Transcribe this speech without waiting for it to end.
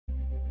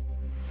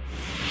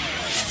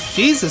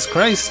Jesus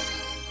Christ.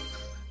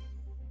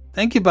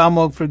 Thank you,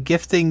 Balmog, for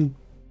gifting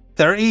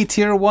 30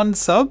 tier 1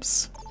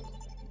 subs.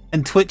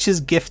 And Twitch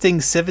is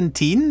gifting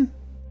 17?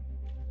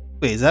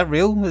 Wait, is that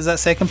real? Is that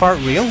second part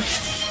real?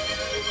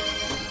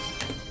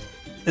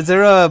 Is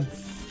there a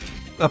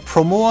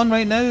promo on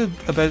right now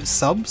about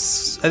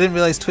subs? I didn't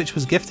realise Twitch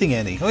was gifting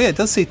any. Oh yeah, it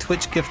does say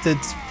Twitch gifted.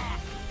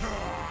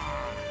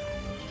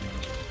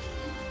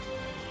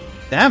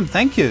 Damn,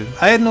 thank you.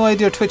 I had no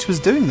idea Twitch was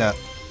doing that.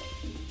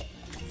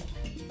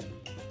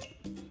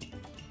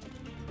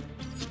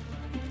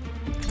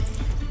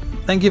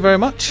 Thank you very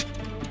much.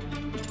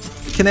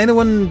 Can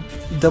anyone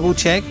double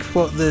check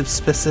what the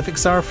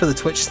specifics are for the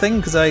Twitch thing?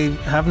 Because I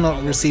have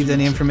not received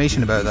any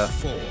information about that.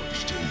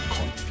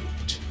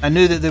 I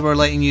knew that they were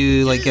letting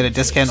you like get a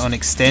discount on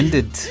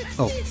extended.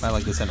 Oh, I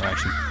like this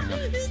interaction.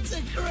 It's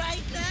a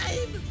great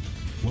name.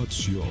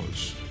 What's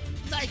yours?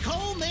 They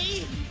call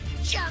me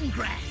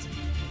Junkrat.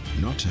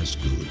 Not as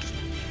good.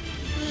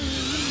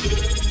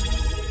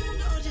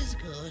 Not as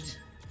good.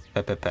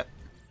 Pep, pep, pep.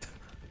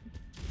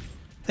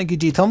 Thank you,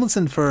 G.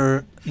 Tomlinson,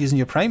 for using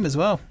your Prime as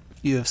well.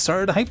 You have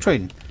started a hype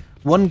train.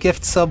 1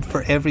 gift sub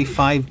for every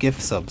 5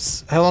 gift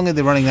subs. How long are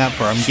they running that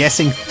for? I'm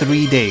guessing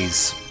 3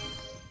 days.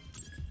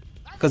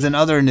 Because in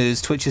other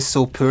news, Twitch is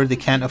so poor they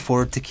can't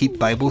afford to keep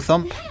Bible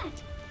Thump.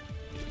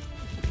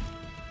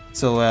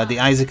 So the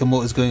Isaac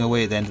emote is going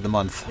away at the end of the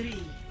month.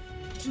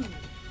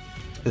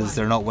 Because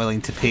they're not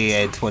willing to pay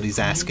Ed what he's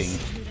asking.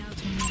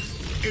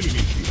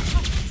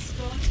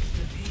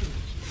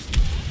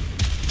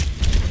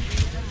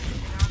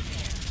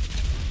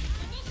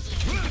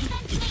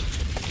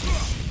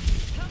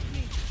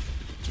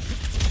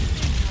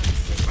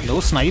 No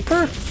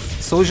sniper?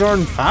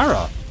 Sojourn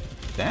Farah?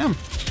 Damn.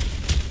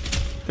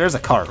 There's a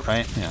cart,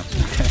 right? Yeah,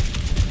 okay.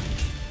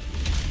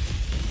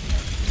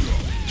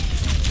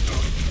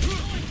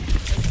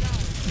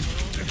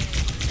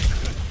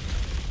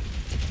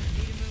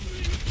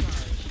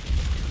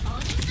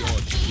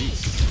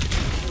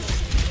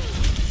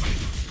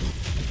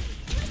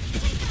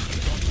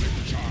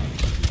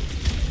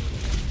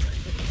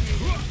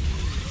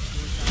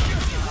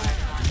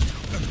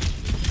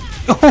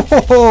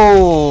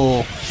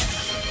 Oh!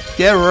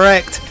 Get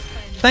wrecked.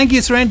 Thank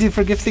you, Serenity,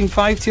 for gifting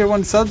 5 tier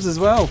 1 subs as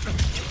well.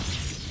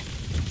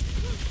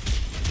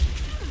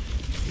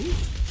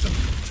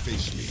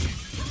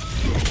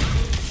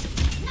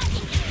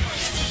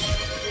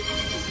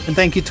 And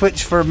thank you,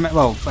 Twitch, for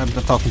well, I'm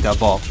talking to a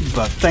bot,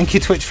 but thank you,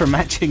 Twitch, for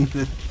matching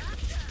the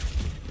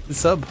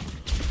sub.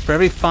 For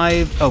every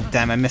 5... Oh,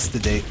 damn, I missed the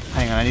date.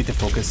 Hang on, I need to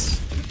focus.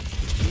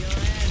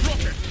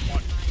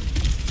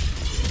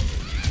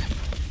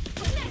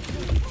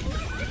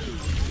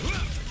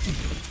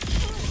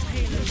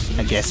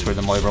 I guess where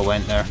the Moira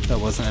went there. That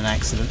wasn't an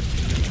accident.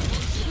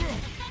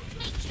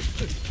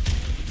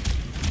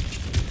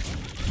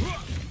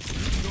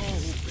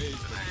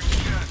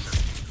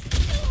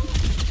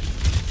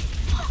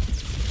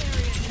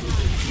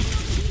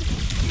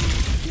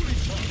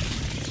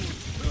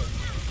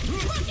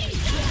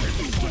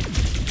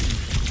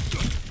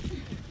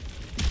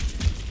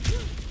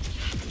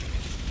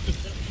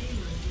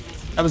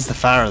 That was the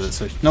Farah that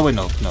switched. No, wait,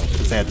 no,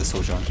 because they had the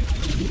Sojourn.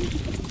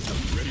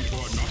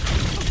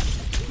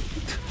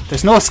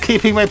 There's no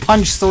escaping my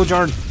punch,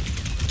 Sojourn.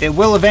 It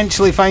will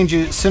eventually find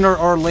you sooner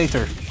or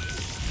later.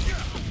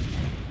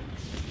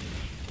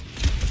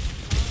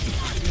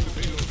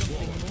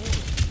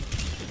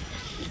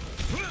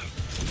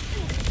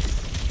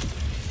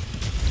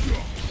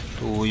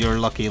 Oh, you're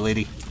lucky,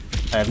 lady.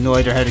 I have no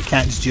idea how to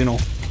catch Juno.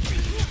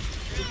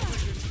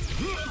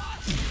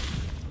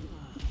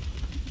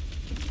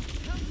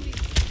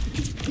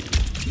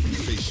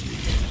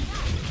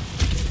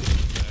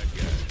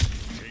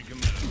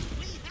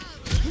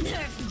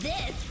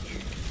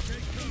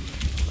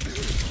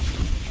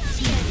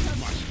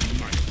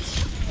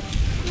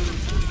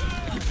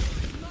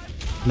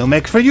 No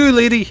mech for you,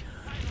 lady!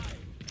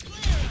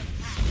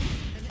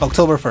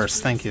 October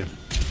 1st, thank you.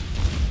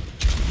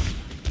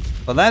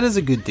 Well, that is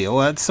a good deal.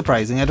 That's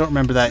surprising. I don't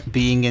remember that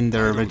being in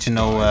their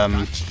original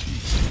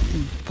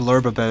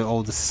blurb about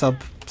all the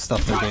sub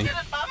stuff they're doing.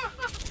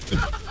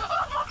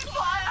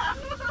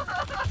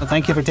 Well,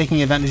 thank you for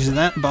taking advantage of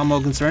that,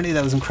 Balmog and Serenity.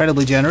 That was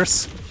incredibly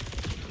generous.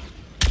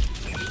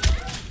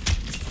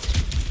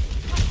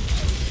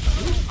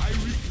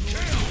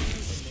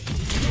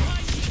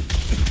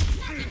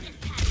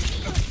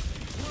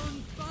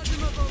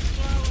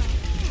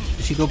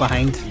 Did she go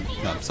behind?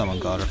 No, someone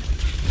got her.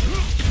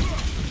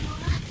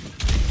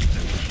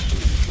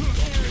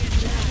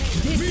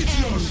 This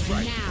ends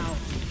now.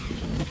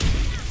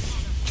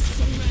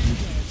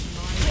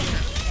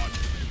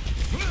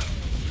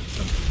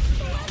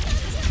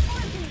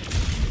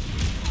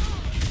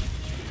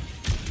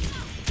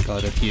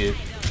 God, if you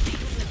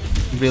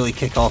really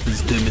kick off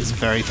as Doom, it's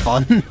very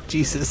fun.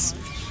 Jesus.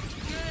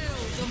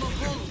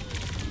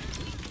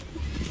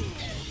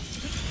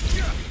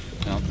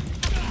 No.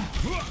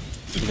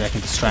 Maybe I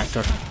can distract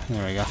her.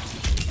 There we go.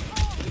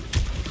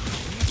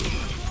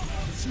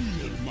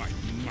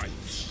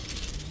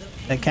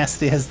 That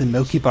Cassidy has the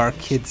Milky Bar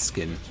Kid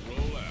skin.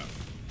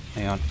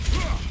 Hang on.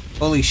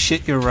 Holy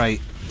shit, you're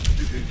right.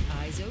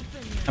 Eyes open.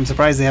 I'm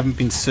surprised they haven't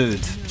been sued.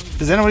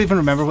 Does anyone even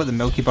remember what the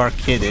Milky Bar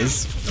Kid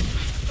is?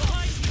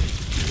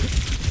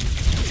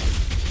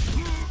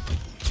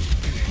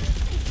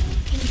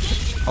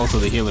 Also,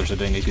 the healers are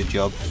doing a good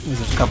job.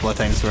 There's a couple of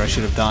times where I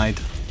should have died.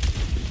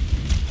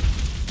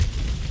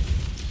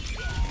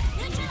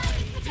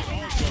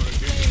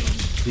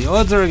 The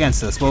odds are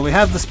against us. Well, we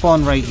have the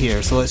spawn right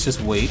here, so let's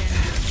just wait.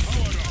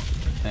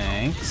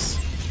 Thanks.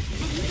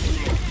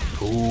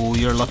 Oh,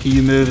 you're lucky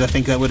you moved. I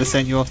think that would have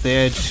sent you off the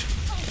edge.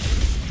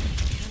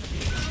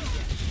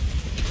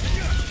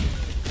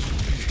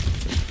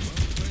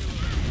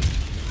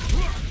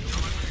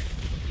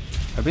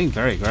 They're being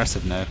very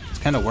aggressive now. It's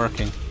kind of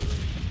working.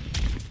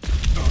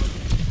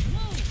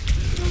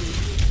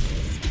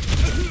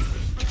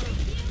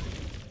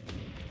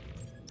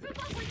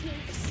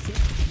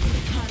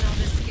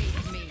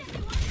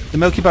 The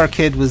Milky Bar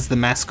Kid was the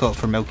mascot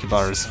for Milky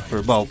Bars.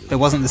 Well, it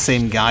wasn't the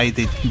same guy.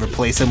 They'd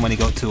replace him when he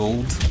got too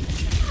old.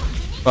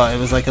 But it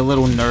was like a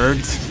little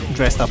nerd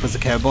dressed up as a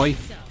cowboy.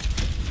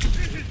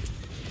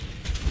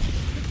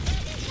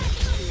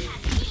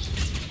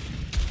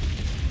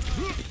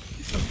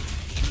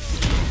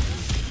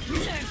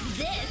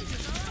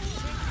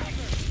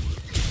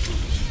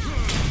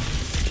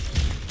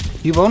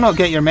 You will not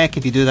get your mech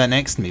if you do that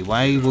next to me.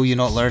 Why will you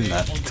not learn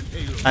that?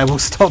 I will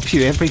stop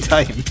you every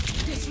time.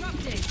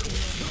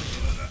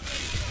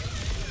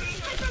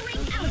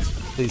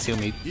 Please heal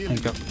me.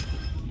 Thank you.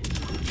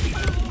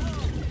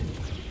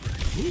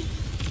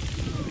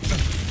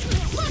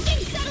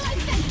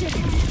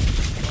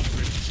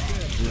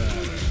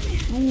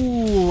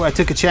 Ooh, I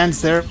took a chance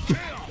there.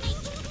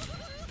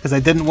 Because I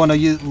didn't want to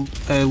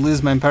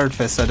lose my Empowered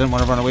Fist, so I didn't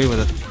want to run away with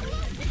it.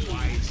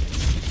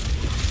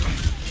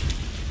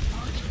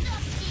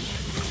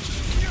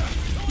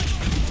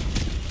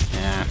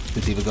 Yeah,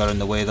 the D.Va got in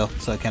the way though,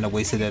 so I kind of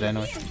wasted it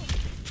anyway.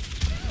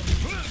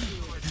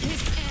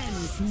 This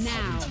ends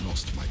now.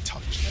 Lost my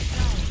touch.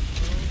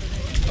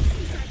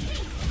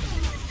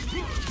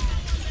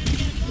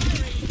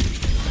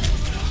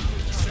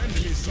 Send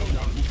me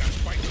someone who can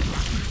fight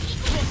back.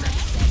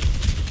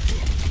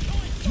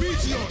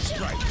 Meteor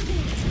strike.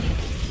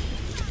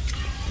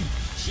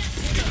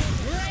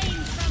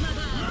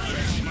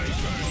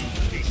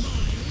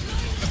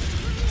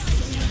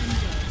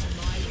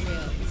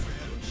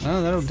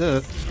 Well, that'll do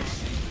it.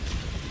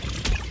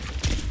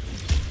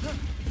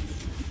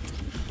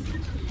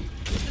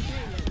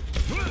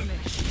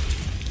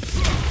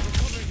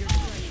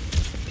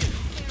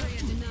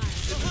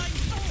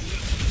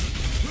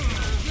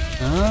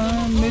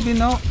 Maybe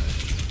not.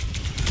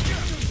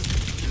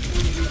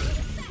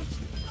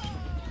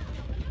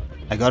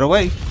 I got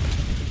away.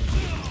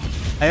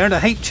 I earned a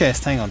hype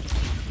chest. Hang on.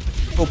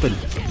 Open.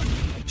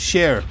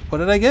 Share. What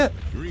did I get?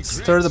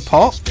 Stir the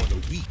pot?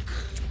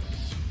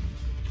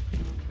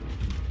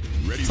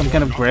 Some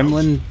kind of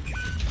gremlin.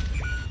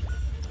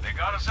 They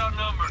got us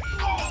outnumbered.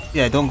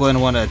 Yeah, don't go in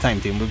one at a time,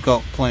 team. We've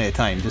got plenty of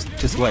time.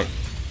 Just wait.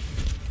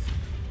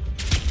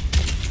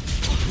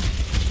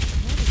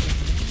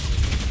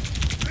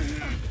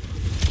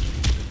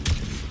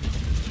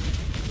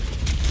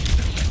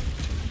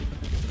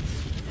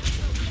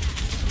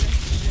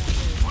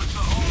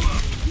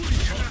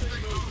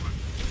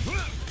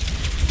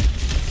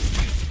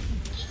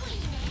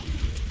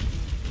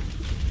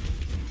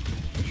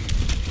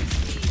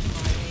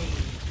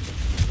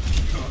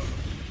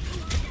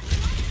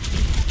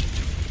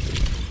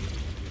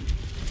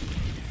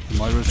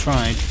 Moira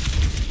tried.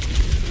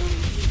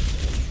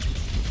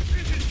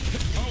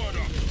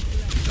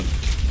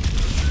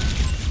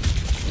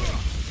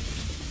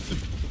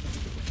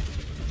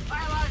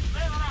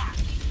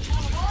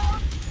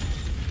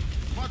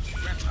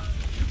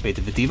 Wait,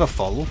 did the D.Va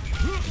follow?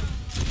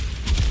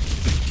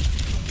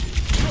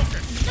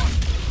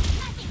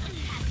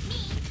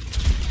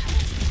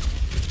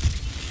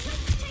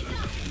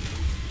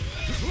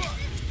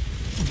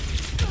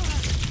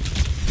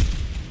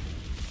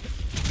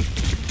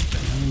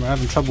 We're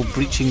having trouble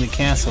breaching the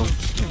castle.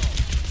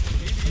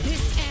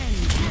 This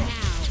ends now.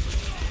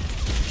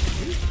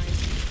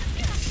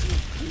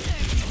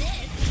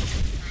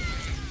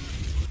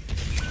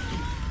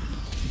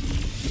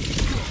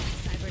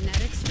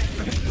 Cybernetics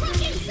ready.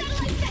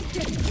 Satellite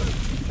vector.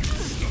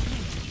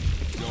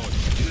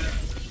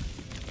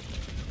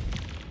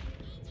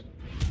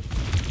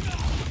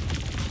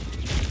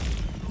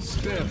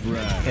 Step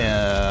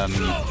right.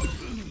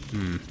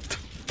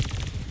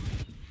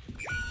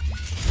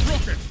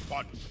 Rocket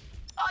punch.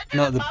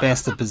 Not the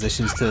best of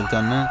positions to have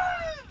done that.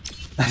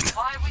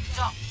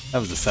 That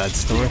was a sad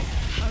story.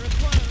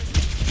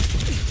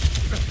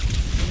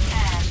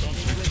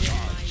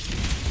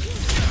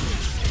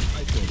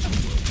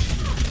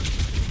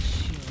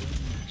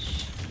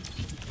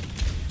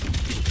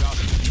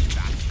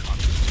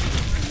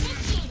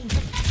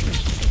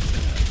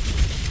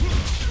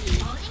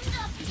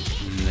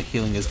 The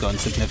healing has gone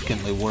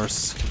significantly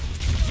worse.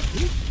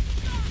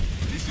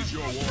 This is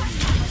your warning.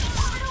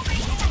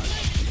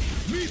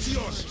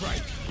 Meteor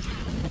strike.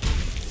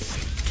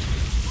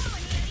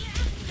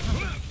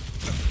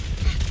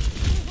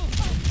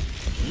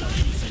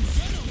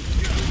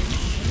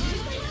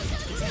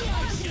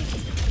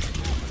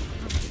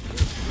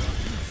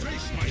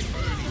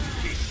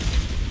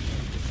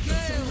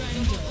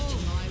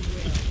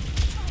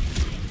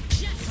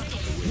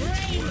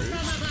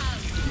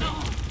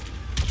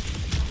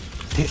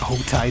 They all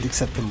died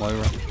except for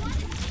Moira.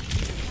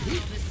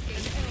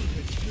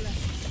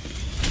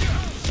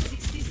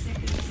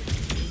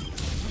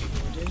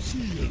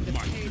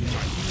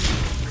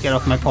 Get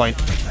off my point.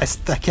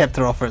 I kept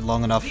her off for it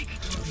long enough.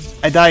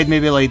 I died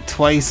maybe like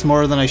twice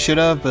more than I should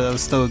have, but it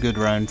was still a good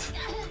round.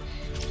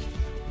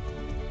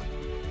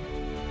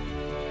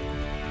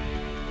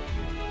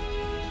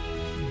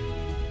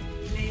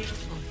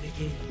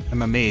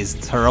 I'm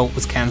amazed. Her ult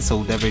was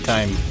cancelled every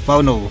time.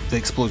 Well, no, the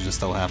explosion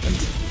still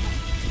happened.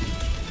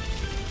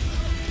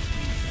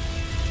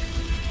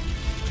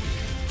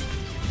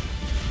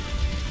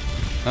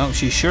 Oh,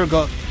 she sure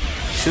got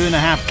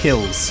 2.5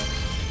 kills.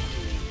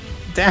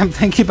 Damn,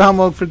 thank you,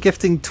 Balmog, for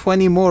gifting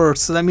 20 more.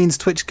 So that means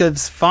Twitch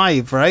gives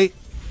 5, right?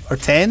 Or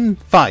 10?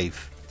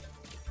 5.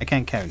 I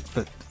can't count,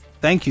 but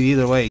thank you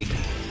either way.